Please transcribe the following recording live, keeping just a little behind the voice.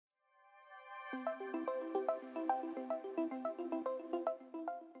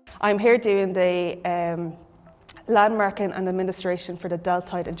I'm here doing the landmarking and administration for the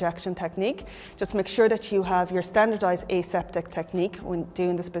deltoid injection technique. Just make sure that you have your standardized aseptic technique when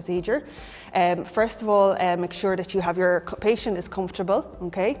doing this procedure. First of all, make sure that your patient is comfortable,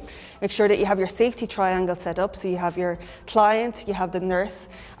 okay? Make sure that you have your safety triangle set up, so you have your client, you have the nurse,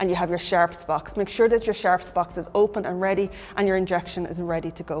 and you have your sharps box. Make sure that your sharps box is open and ready, and your injection is ready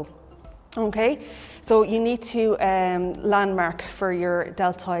to go. Okay, so you need to landmark for your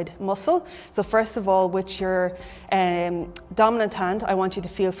deltoid muscle. So first of all, with your dominant hand, I want you to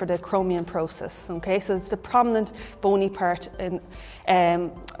feel for the chromium process. Okay, so it's the prominent bony part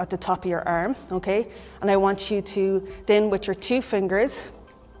at the top of your arm. Okay, and I want you to then, with your 2 fingers,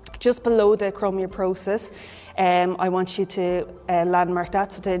 just below the chromium process, I want you to landmark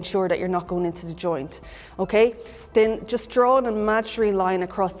that, so to ensure that you're not going into the joint. Okay, then just draw an imaginary line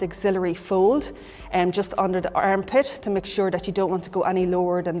across the axillary fold just under the armpit to make sure that you don't want to go any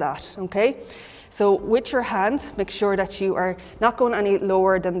lower than that. Okay, so with your hand, make sure that you are not going any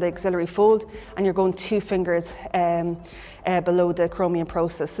lower than the axillary fold, and you're going 2 fingers below the chromium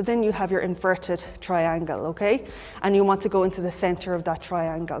process. So then you have your inverted triangle, okay, and you want to go into the center of that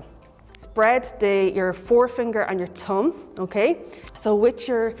triangle. Spread your forefinger and your thumb, okay? So with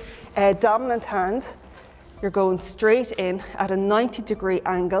your dominant hand, you're going straight in at a 90-degree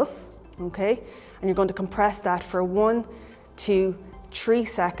angle, okay? And you're going to compress that for 1 to 3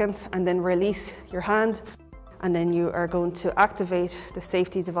 seconds, and then release your hand. And then you are going to activate the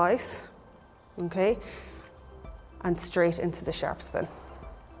safety device, okay? And straight into the sharp spin,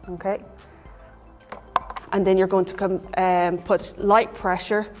 okay? And then you're going to put light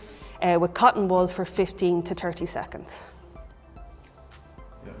pressure with cotton wool for 15 to 30 seconds.